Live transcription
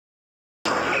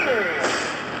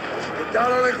Down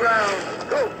on the ground.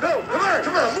 Go, go,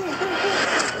 come on, move.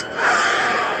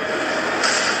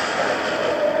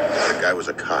 The guy was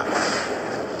a cop.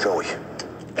 Joey,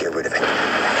 get rid of him.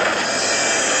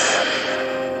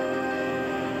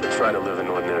 I try to live an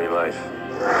ordinary life,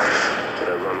 but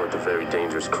I run with a very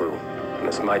dangerous crew. And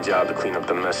it's my job to clean up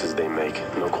the messes they make,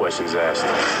 no questions asked.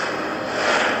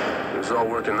 It was all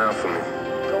working out for me.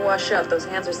 Go wash up, those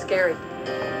hands are scary.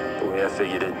 The way I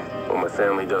figured it, what my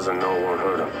family doesn't know won't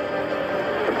hurt them.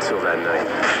 Until that night.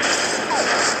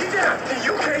 Get down! Are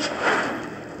you okay?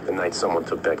 The night someone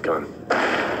took that gun.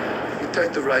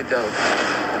 Detective Rydell.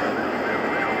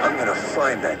 I'm gonna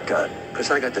find that gun.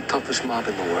 Because I got the toughest mob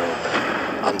in the world.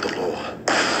 I'm the law.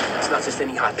 It's not just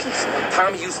any hot piece.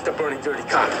 Tommy used it to burn a dirty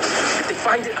cop. If they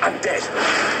find it, I'm dead.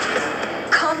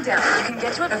 Calm down. You can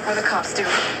get to it before the cops do.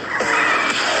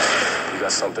 You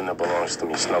got something that belongs to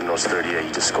me. Snub nose 38.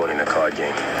 You just scored in a card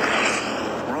game.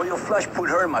 Royal Flush put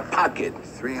her in my pocket.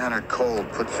 300 cold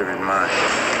puts her in mine.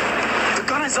 The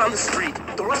gun is on the street.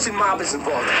 The Russian mob is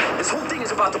involved. This whole thing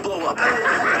is about to blow up.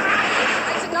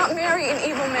 I did not marry an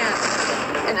evil man.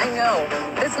 And I know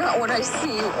that's not what I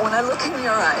see when I look in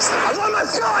your eyes. I want my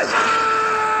son!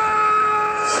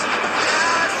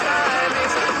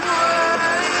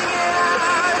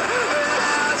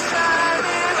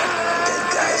 Dead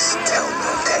guys tell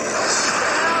no tales.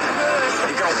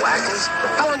 You got whackers?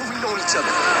 How long have we known each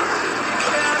other?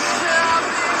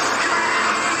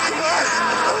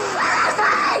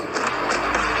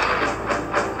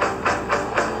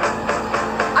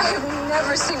 I have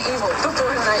never seen evil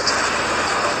before tonight.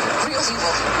 Real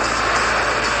evil.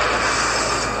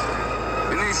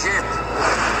 Finish it.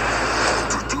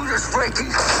 Don't you do this,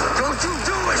 Frankie. Don't you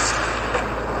do it.